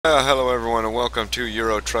Hello everyone and welcome to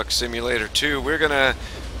Euro Truck Simulator 2. We're going to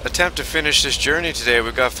attempt to finish this journey today.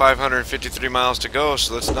 We've got 553 miles to go,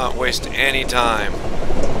 so let's not waste any time.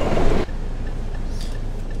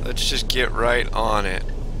 Let's just get right on it.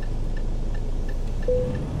 I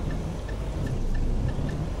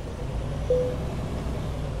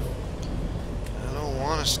don't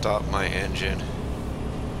want to stop my engine.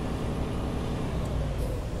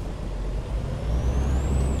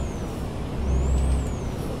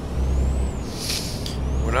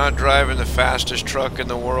 We're not driving the fastest truck in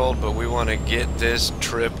the world, but we want to get this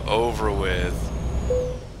trip over with.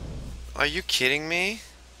 Are you kidding me?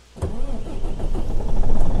 I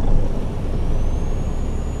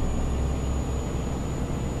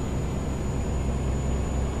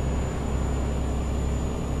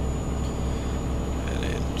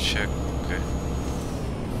didn't check. Okay.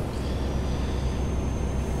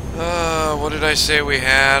 What did I say we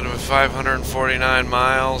had? 549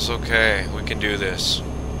 miles? Okay, we can do this.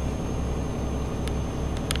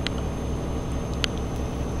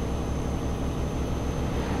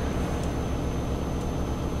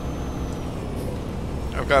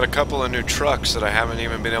 I've got a couple of new trucks that I haven't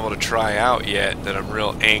even been able to try out yet that I'm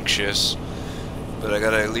real anxious, but I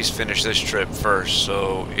gotta at least finish this trip first.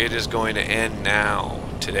 So it is going to end now,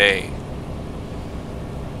 today.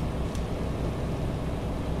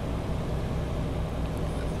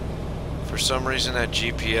 For some reason that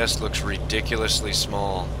GPS looks ridiculously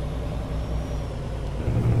small.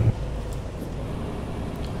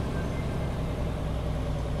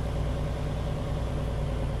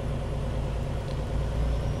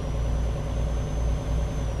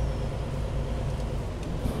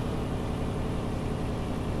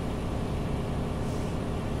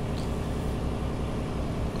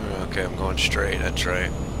 Okay, I'm going straight, that's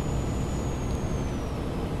right.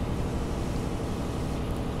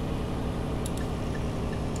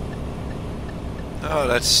 Oh,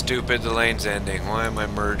 that's stupid, the lane's ending. Why am I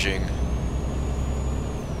merging?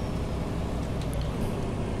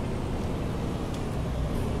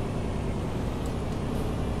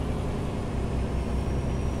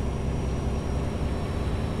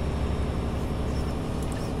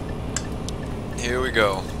 Here we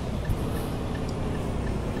go.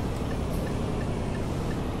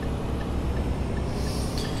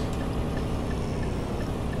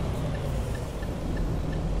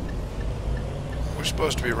 We're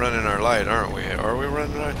supposed to be running our light, aren't we? Are we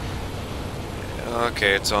running our...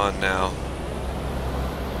 Okay, it's on now.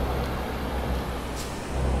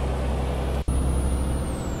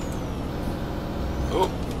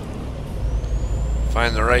 Oh.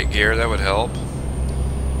 Find the right gear, that would help.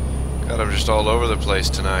 God, I'm just all over the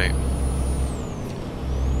place tonight.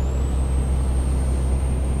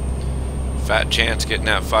 Fat chance getting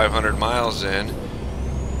that 500 miles in.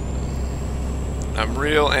 I'm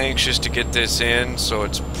real anxious to get this in, so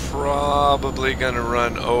it's probably going to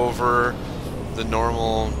run over the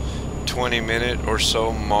normal 20-minute or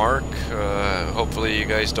so mark. Hopefully you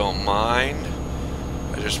guys don't mind.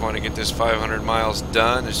 I just want to get this 500 miles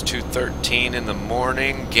done. It's 2:13 in the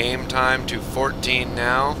morning. Game time, 2:14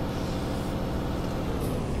 now.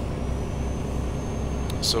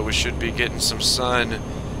 So we should be getting some sun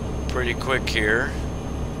pretty quick here.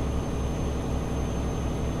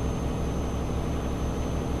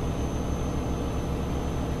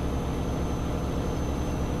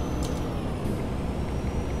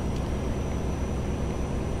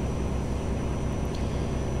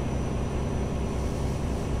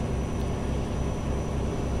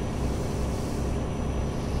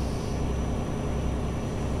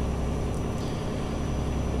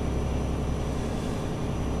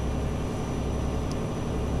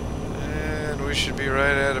 We should be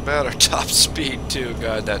right at about our top speed too.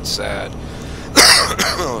 God, that's sad.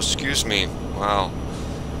 Oh, excuse me. Wow.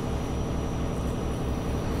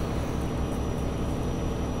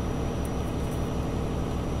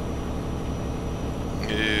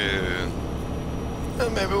 Yeah.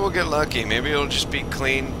 Well, maybe we'll get lucky. Maybe it'll just be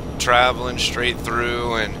clean traveling straight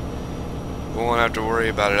through and we won't have to worry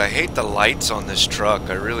about it. I hate the lights on this truck.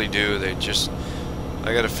 I really do.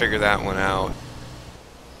 I gotta figure that one out.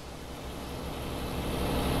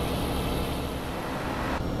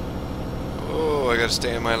 I gotta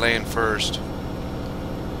stay in my lane first.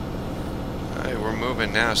 Alright, we're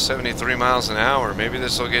moving now, 73 miles an hour. Maybe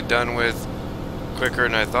this will get done with quicker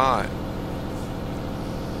than I thought.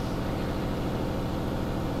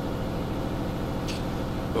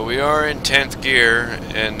 But we are in 10th gear,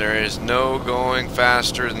 and there is no going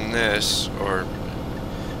faster than this, or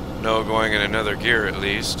no going in another gear at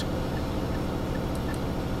least.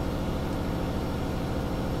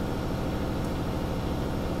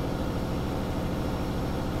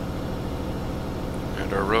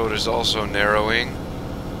 And our road is also narrowing.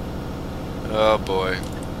 Oh boy.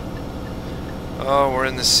 Oh, we're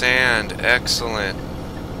in the sand. Excellent.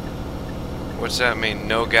 What's that mean?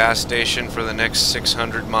 No gas station for the next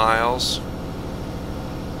 600 miles?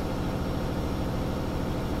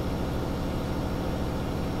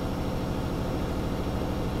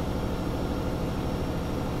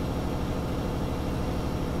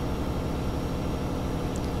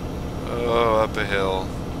 Oh, up a hill.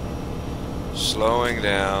 Slowing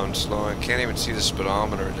down, slowing. Can't even see the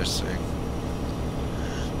speedometer in this thing.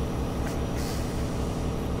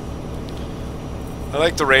 I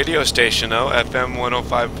like the radio station though, FM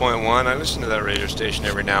 105.1. I listen to that radio station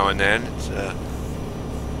every now and then. It's a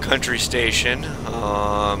country station.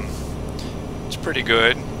 It's pretty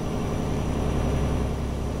good.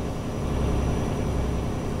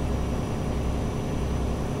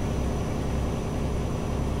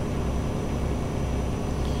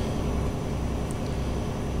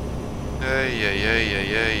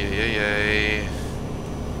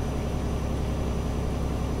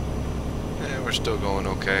 We're still going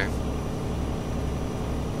okay.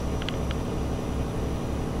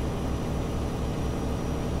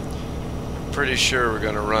 Pretty sure we're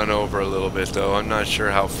gonna run over a little bit though. I'm not sure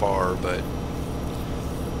how far, but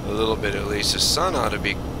a little bit at least. The sun ought to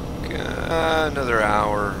be another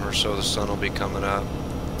hour or so. The sun will be coming up.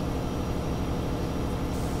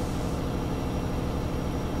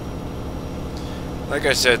 Like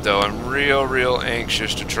I said though, I'm real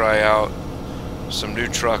anxious to try out some new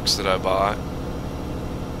trucks that I bought.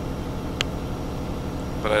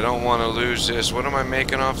 But I don't want to lose this. What am I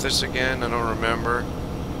making off this again? I don't remember.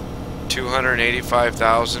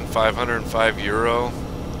 285,505 euro.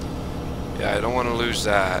 Yeah, I don't want to lose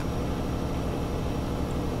that.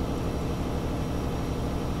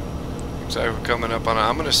 Looks like we're coming up on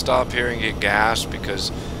I'm going to stop here and get gas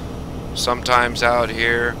because sometimes out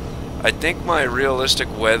here, I think my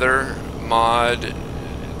realistic weather mod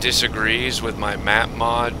disagrees with my map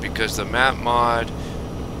mod because the map mod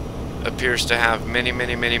appears to have many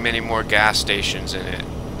more gas stations in it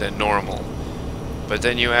than normal. But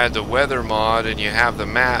then you add the weather mod and you have the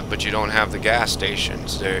map, but you don't have the gas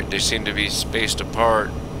stations. They seem to be spaced apart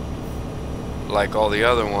like all the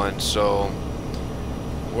other ones. So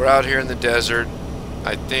we're out here in the desert.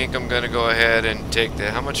 I think I'm gonna go ahead and take the,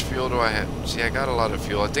 how much fuel do I have? See, I got a lot of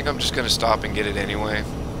fuel. I think I'm just gonna stop and get it anyway.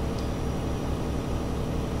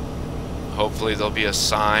 Hopefully there'll be a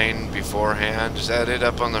sign beforehand. Is that it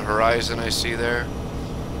up on the horizon I see there?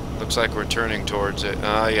 Looks like we're turning towards it.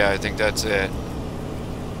 Oh yeah, I think that's it.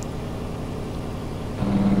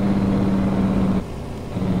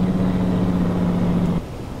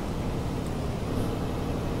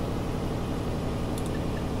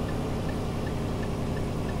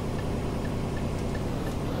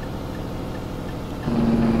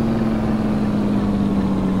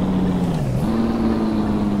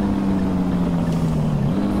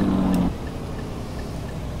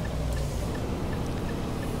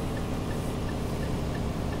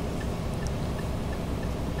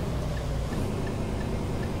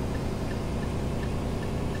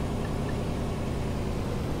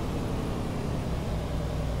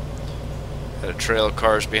 Got a trail of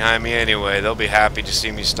cars behind me anyway. They'll be happy to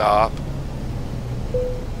see me stop.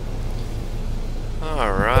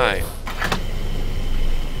 Alright.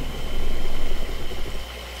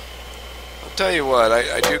 I'll tell you what,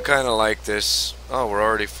 I do kind of like this. Oh, we're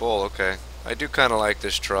already full. Okay. I do kind of like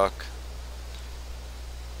this truck.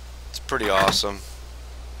 It's pretty awesome.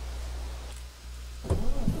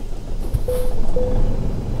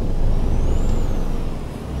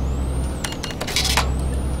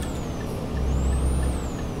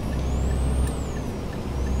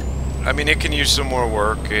 I mean, it can use some more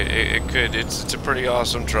work. It's a pretty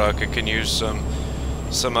awesome truck. It can use some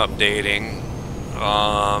updating.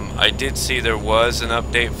 I did see there was an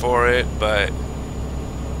update for it, but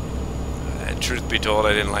truth be told,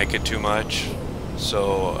 I didn't like it too much,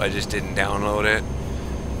 so I just didn't download it.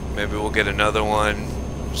 Maybe we'll get another one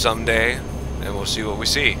someday, and we'll see what we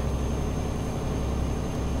see.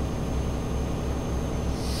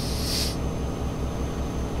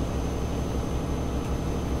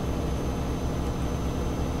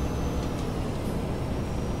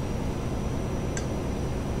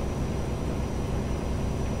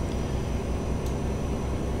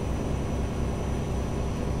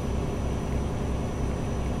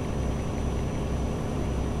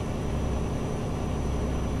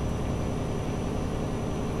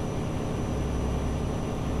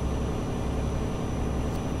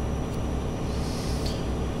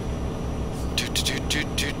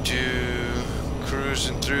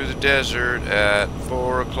 desert at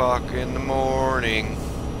 4 o'clock in the morning,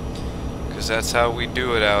 because that's how we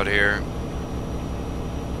do it out here.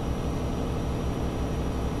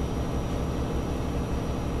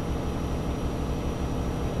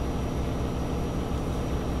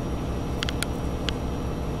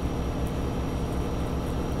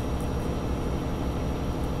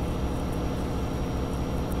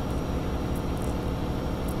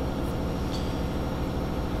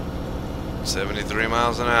 $73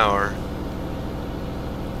 miles an hour.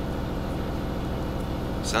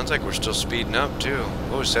 Sounds like we're still speeding up too.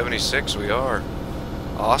 Oh, 76 we are.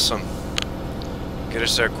 Awesome. Get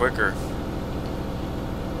us there quicker.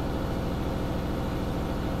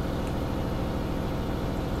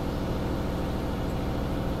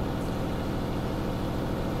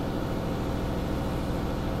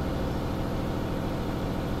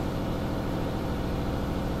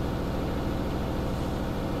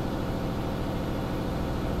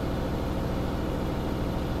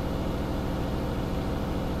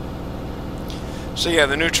 So yeah,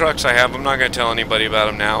 the new trucks I have, I'm not going to tell anybody about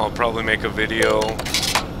them now. I'll probably make a video.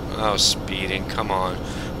 Oh, speeding, come on.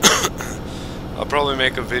 I'll probably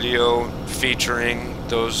make a video featuring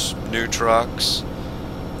those new trucks.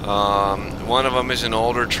 One of them is an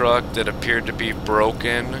older truck that appeared to be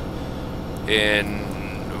broken in,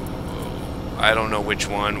 I don't know which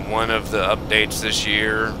one of the updates this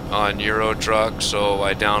year on Euro Truck, so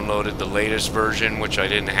I downloaded the latest version, which I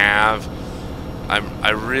didn't have. I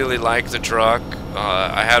really like the truck.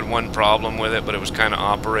 I had one problem with it, but it was kind of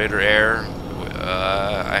operator error.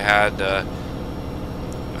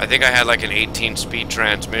 I think I had like an 18-speed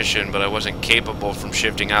transmission, but I wasn't capable from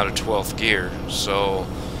shifting out of 12th gear. So,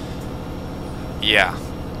 yeah,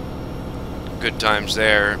 good times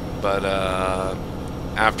there. But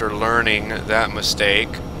after learning that mistake,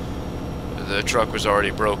 the truck was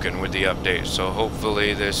already broken with the update. So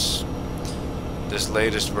hopefully this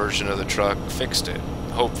latest version of the truck fixed it.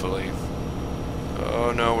 Hopefully.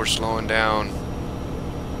 Oh no, we're slowing down.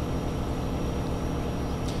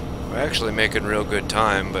 We're actually making real good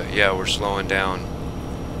time, but yeah, we're slowing down.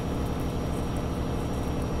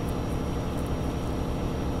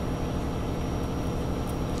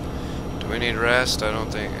 Do we need rest? I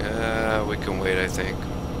don't think. We can wait, I think.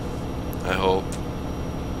 I hope.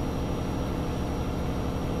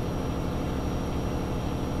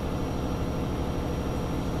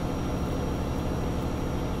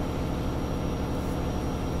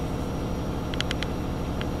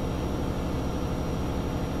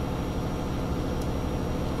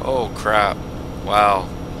 Oh crap, wow,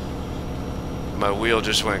 my wheel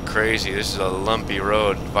just went crazy. This is a lumpy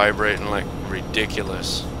road, vibrating like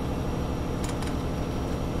ridiculous.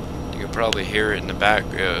 You can probably hear it in the back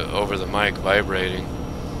over the mic vibrating.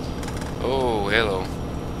 Oh, hello.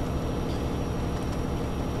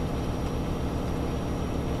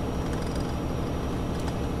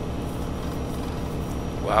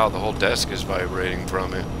 Wow, the whole desk is vibrating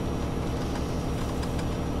from it.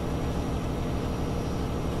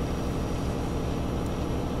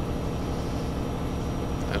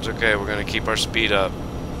 That's okay, we're going to keep our speed up.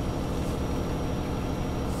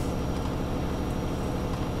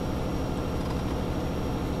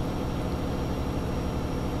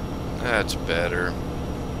 That's better.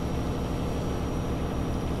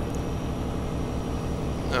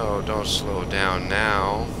 No, don't slow down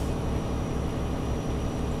now.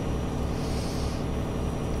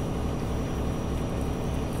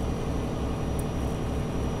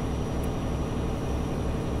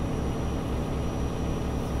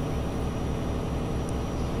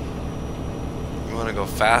 Go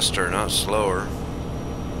faster, not slower.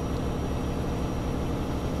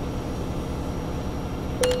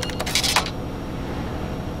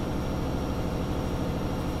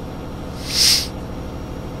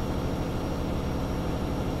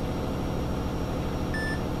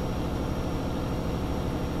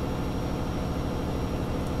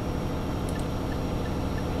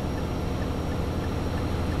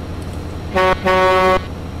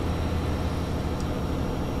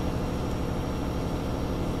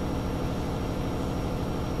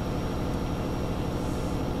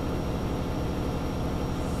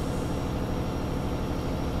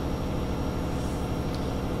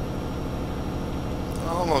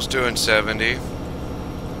 Almost doing 70.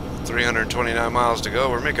 329 miles to go.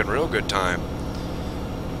 We're making real good time.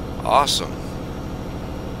 Awesome.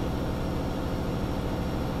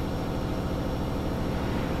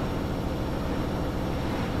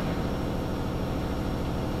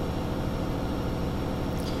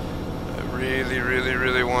 I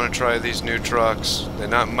really want to try these new trucks. They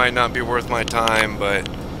might not be worth my time, but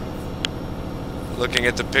Looking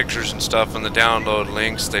at the pictures and stuff on the download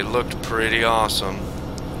links, they looked pretty awesome.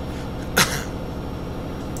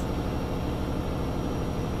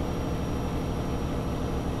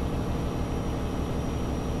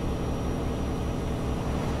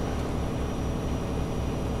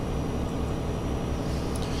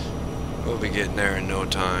 We'll be getting there in no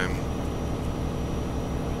time.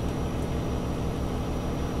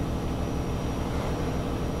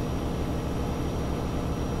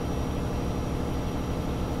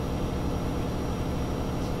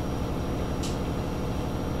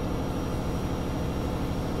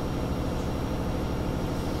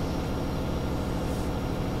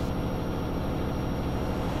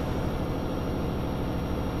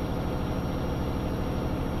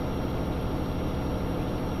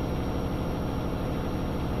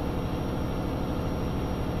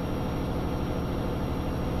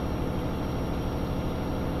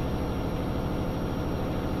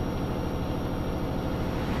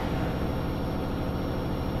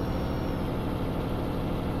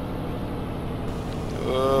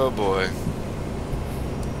 Oh boy.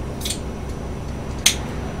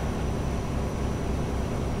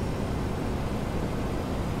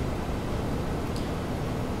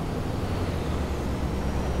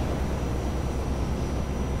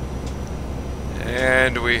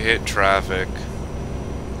 And we hit traffic.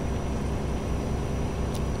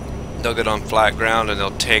 They'll get on flat ground and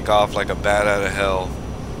they'll take off like a bat out of hell.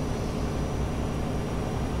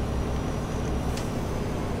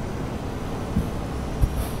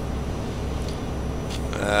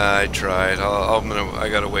 I tried. I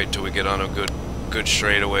gotta wait till we get on a good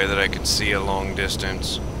straightaway that I can see a long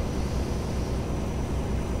distance.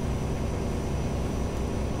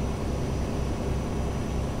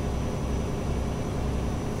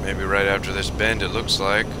 Maybe right after this bend, it looks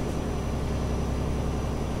like.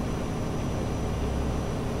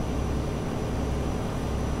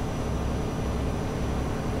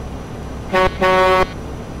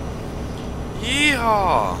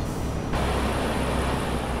 Yeehaw!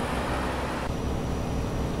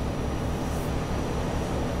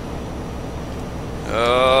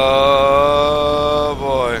 Oh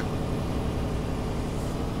boy.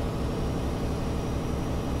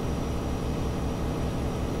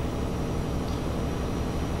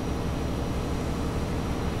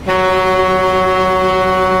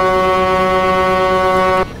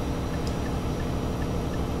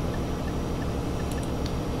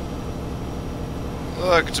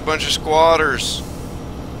 Look, it's a bunch of squatters.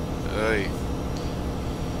 Hey.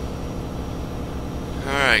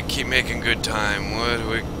 Alright, keep making good time. What do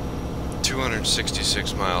we...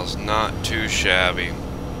 266 miles. Not too shabby.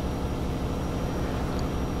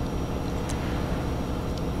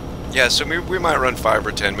 Yeah, so we might run 5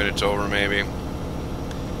 or 10 minutes over, maybe.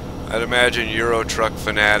 I'd imagine Euro Truck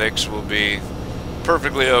fanatics will be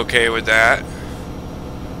perfectly okay with that.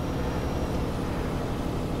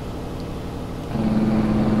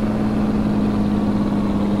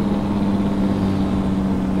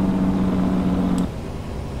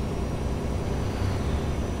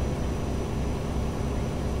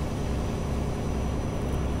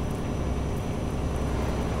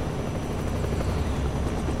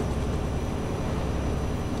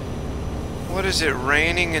 What is it,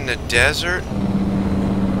 raining in the desert?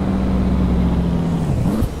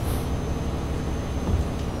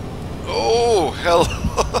 Oh, hello.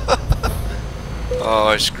 Oh,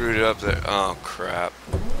 I screwed it up there. Oh, crap.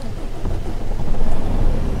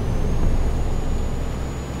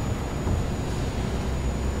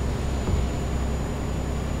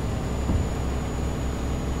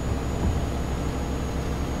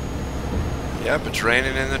 Yep, it's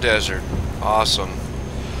raining in the desert. Awesome.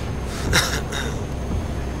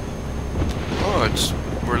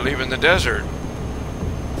 Oh, we're leaving the desert.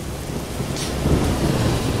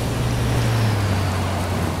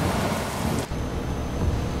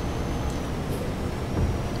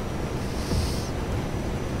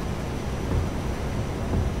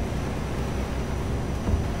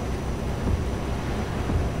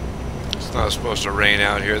 It's not supposed to rain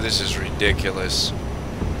out here. This is ridiculous.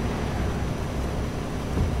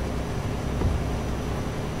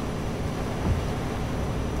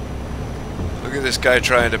 Look at this guy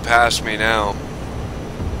trying to pass me now.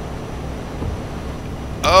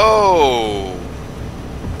 Oh!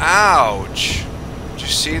 Ouch! Did you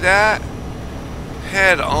see that?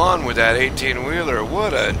 Head on with that 18-wheeler.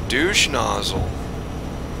 What a douche nozzle.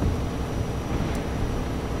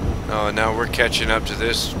 Oh, now we're catching up to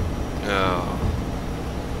this. Oh.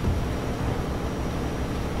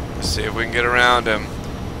 Let's see if we can get around him.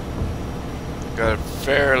 Got a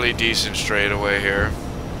fairly decent straightaway here.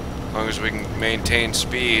 As long as we can maintain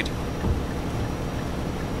speed.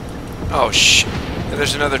 Oh, shh.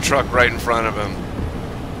 There's another truck right in front of him.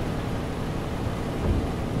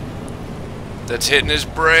 That's hitting his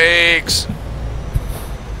brakes.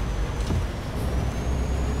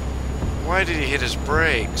 Why did he hit his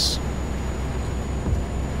brakes?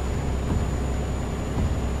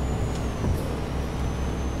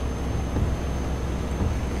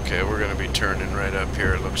 Okay, we're gonna be turning right up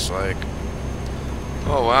here, it looks like.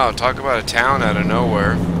 Oh wow, talk about a town out of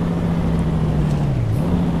nowhere.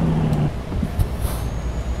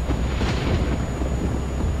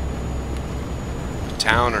 A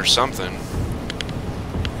town or something.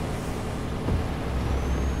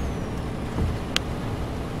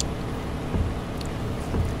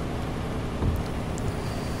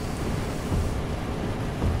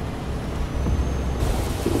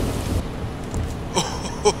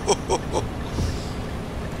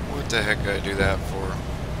 What the heck did I do that for?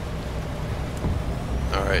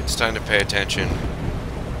 Alright, it's time to pay attention.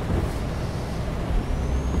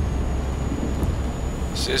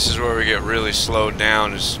 See, this is where we get really slowed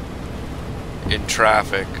down, is in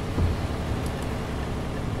traffic.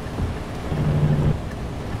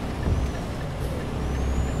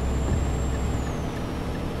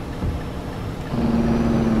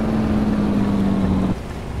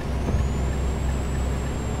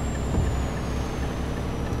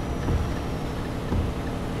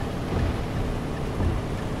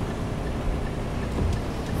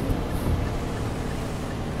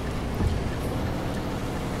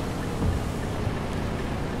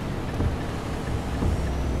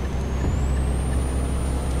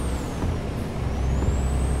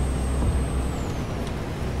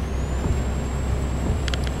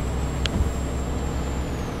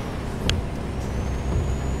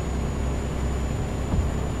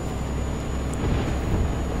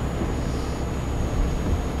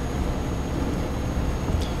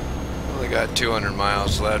 Got 200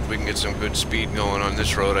 miles left. We can get some good speed going on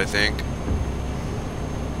this road, I think.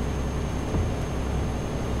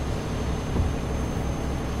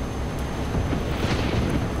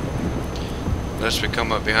 Unless we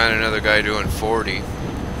come up behind another guy doing 40.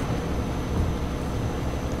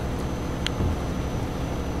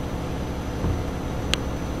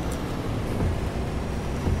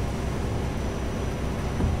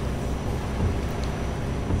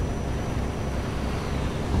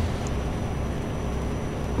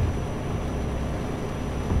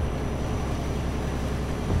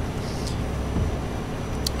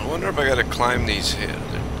 I wonder if I gotta climb these hills.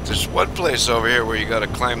 There's one place over here where you gotta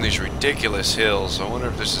climb these ridiculous hills. I wonder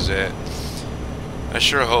if this is it. I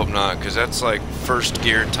sure hope not, because that's like first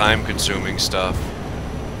gear time consuming stuff.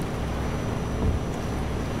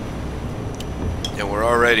 And we're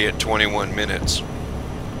already at 21 minutes.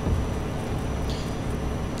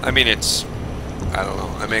 I mean, it's, I don't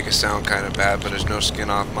know, I make it sound kind of bad, but there's no skin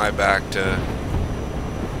off my back to,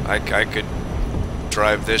 I could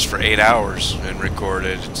drive this for 8 hours and record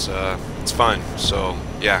it. It's fun. So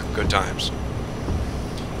yeah, good times.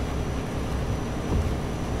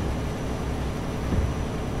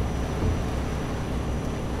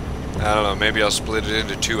 I don't know, maybe I'll split it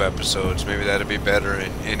into 2 episodes. Maybe that'd be better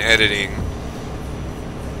in editing.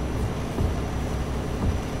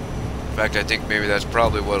 In fact, I think maybe that's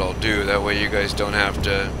probably what I'll do. That way you guys don't have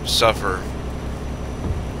to suffer.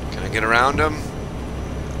 Can I get around them?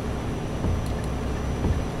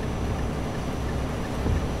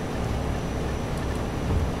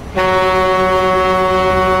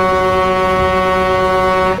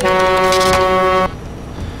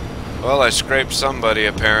 Well, I scraped somebody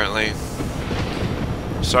apparently.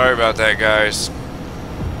 Sorry about that, guys.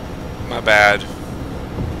 My bad.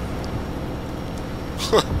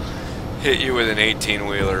 Hit you with an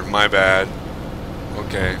 18-wheeler. My bad.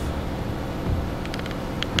 Okay.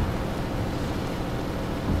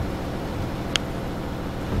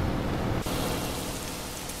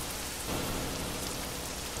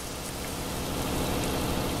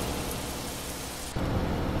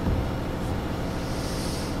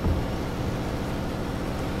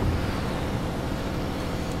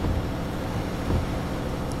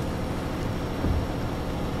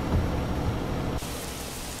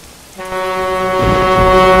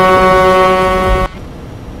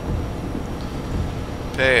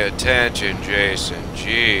 Pay attention, Jason.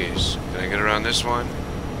 Jeez. Can I get around this one?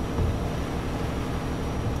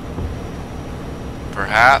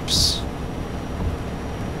 Perhaps?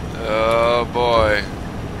 Oh boy.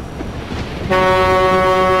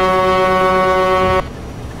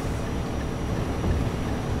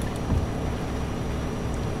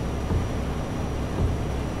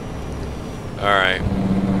 Alright.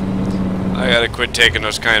 I gotta quit taking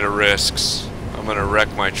those kind of risks. I'm gonna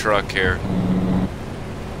wreck my truck here.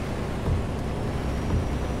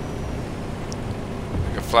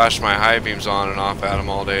 flash my high beams on and off at them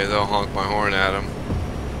all day. They'll honk my horn at them.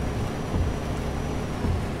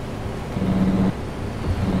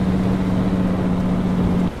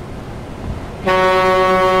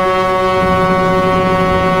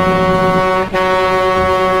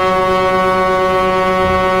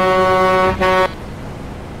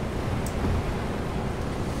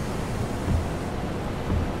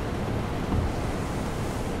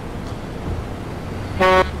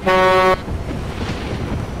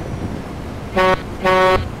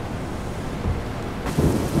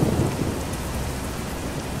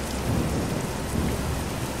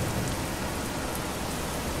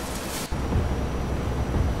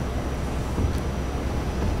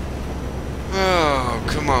 Oh,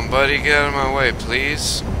 come on, buddy, get out of my way,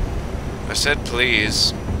 please. I said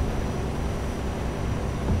please.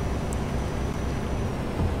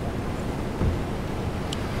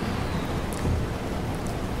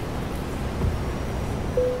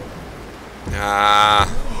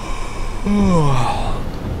 Ah.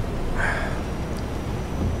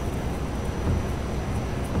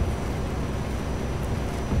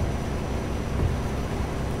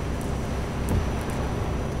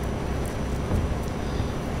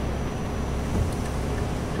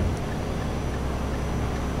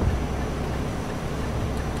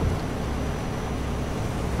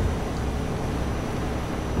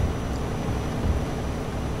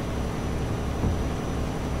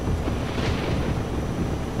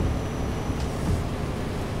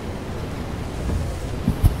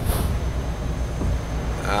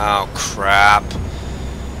 Oh, crap.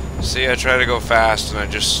 See, I try to go fast and I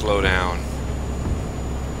just slow down.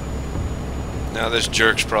 Now this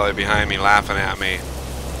jerk's probably behind me laughing at me.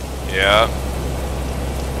 Yep.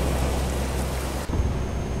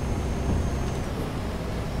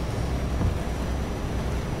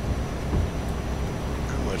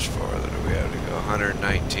 How much farther do we have to go?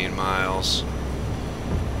 119 miles.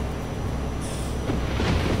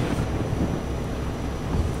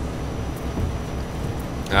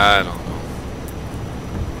 I don't know.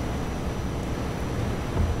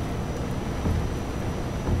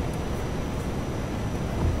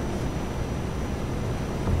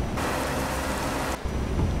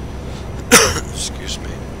 Excuse me.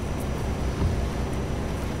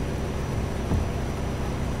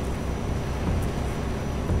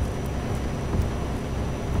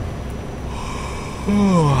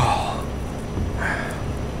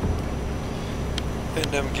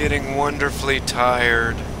 And I'm getting wonderfully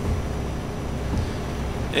tired.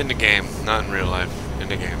 In the game, not in real life. In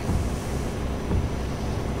the game.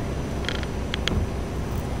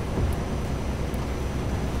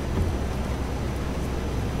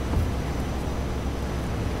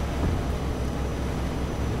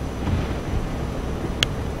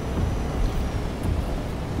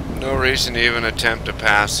 No reason to even attempt to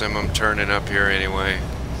pass him. I'm turning up here anyway.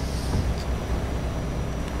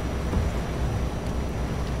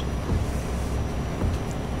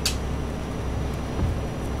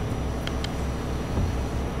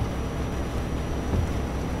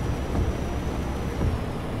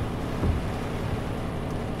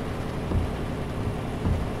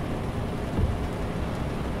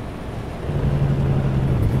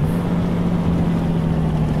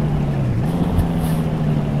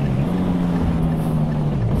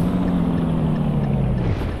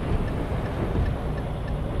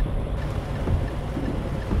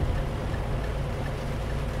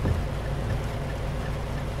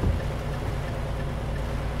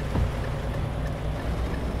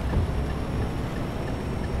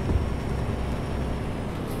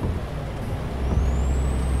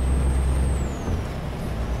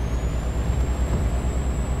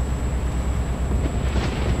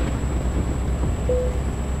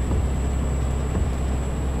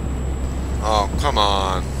 Oh, come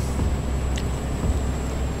on.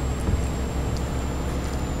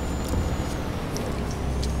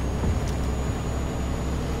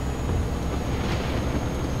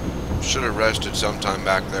 Should have rested sometime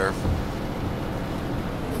back there.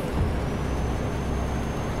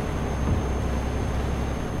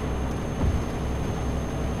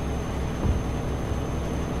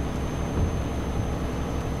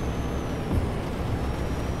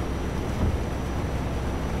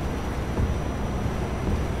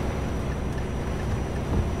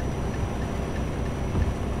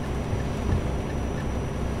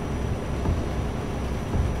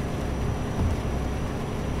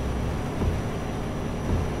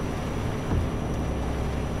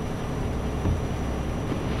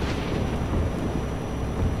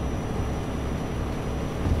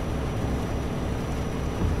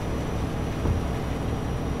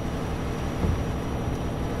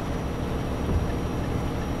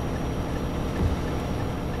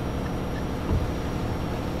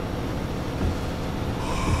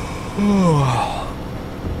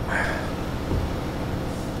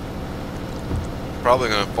 Probably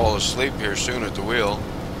gonna fall asleep here soon at the wheel.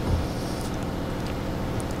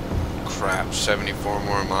 Crap, 74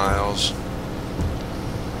 more miles.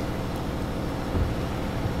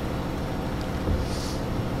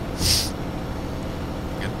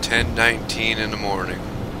 At 10:19 in the morning.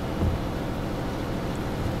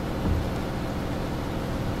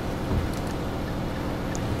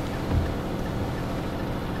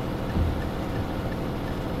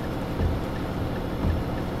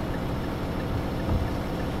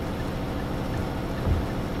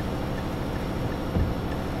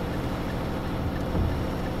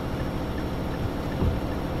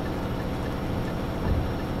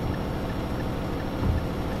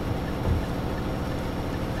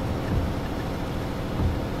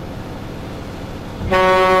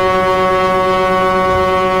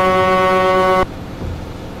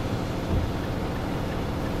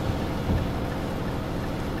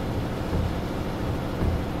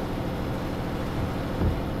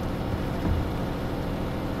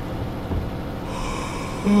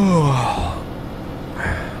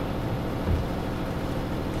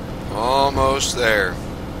 Almost there.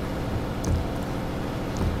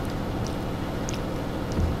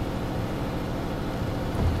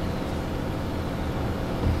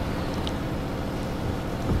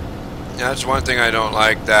 That's one thing I don't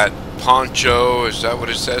like, that poncho, is that what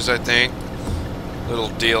it says, I think? Little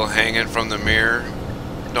deal hanging from the mirror.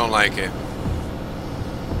 Don't like it.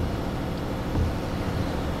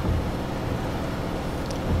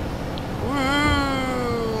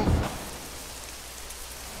 Woo!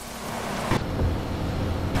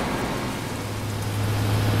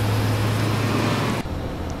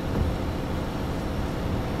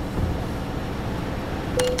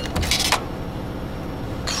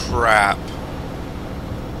 Crap.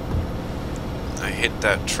 I hit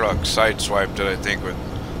that truck, sideswiped it, I think, with...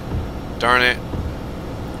 Darn it.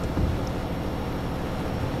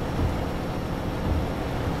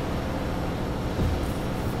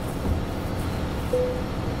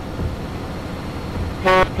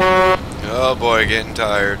 Oh boy, getting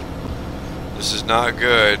tired. This is not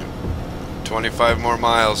good. 25 more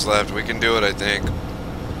miles left. We can do it, I think.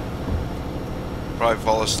 Probably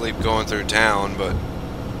fall asleep going through town, but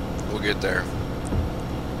we'll get there.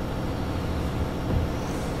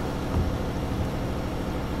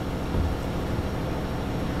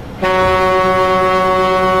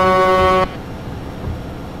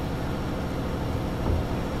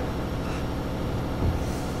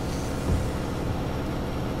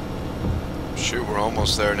 Shoot, we're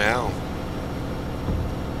almost there now.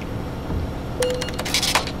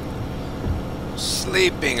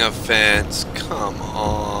 Sleeping offense, come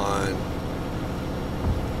on.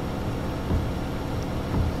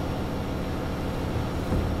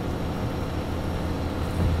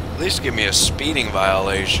 At least give me a speeding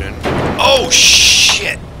violation. Oh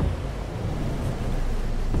shit!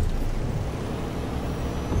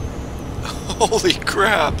 Holy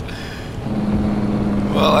crap!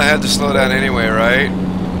 Well, I had to slow down anyway, right?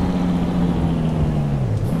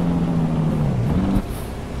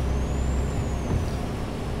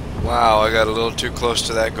 Wow, I got a little too close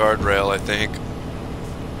to that guardrail, I think.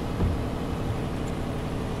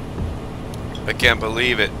 I can't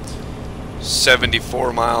believe it.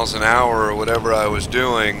 74 miles an hour or whatever I was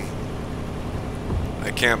doing.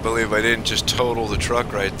 I can't believe I didn't just total the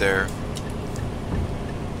truck right there.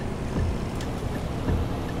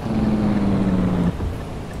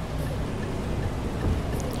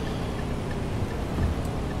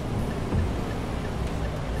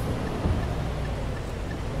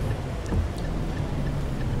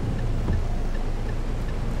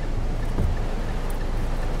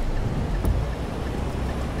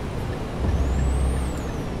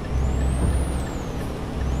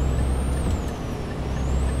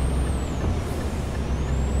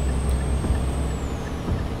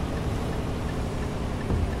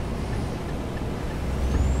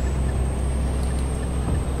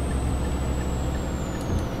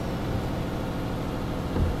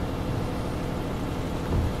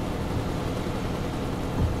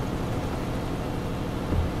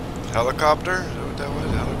 Helicopter? Is that what that was?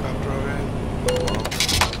 Helicopter overhead?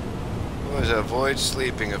 What was that? Avoid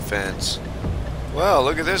sleeping offense. Well,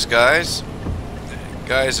 look at this, guys.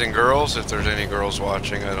 Guys and girls, if there's any girls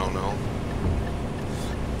watching, I don't know.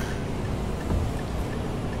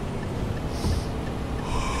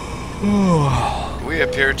 We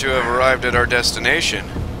appear to have arrived at our destination.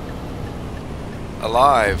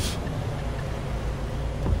 Alive.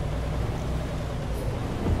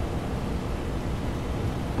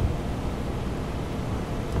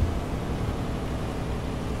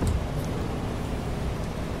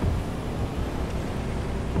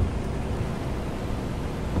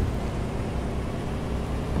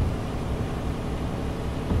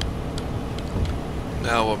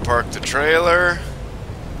 Now we'll park the trailer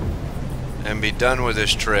and be done with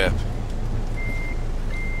this trip.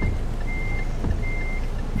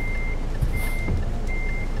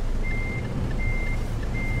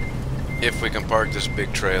 If we can park this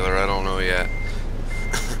big trailer, I don't know yet.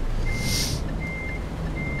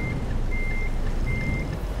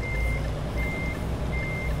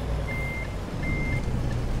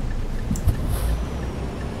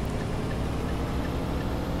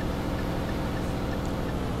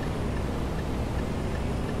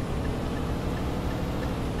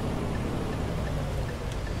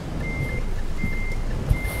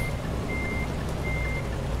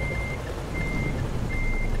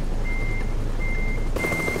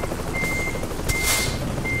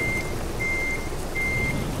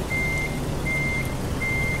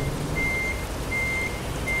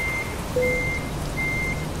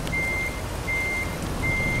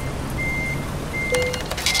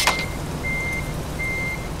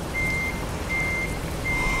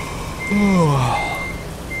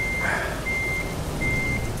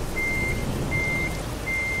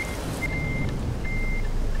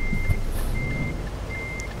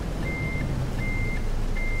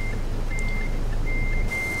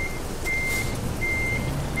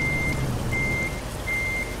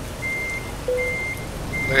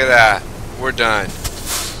 Look at that. We're done.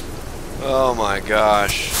 Oh my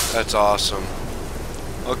gosh. That's awesome.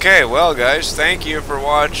 Okay, well guys, thank you for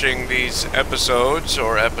watching these episodes,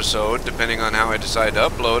 or episode, depending on how I decide to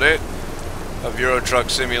upload it, of Euro Truck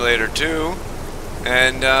Simulator 2.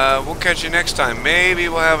 And we'll catch you next time. Maybe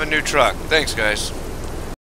we'll have a new truck. Thanks, guys.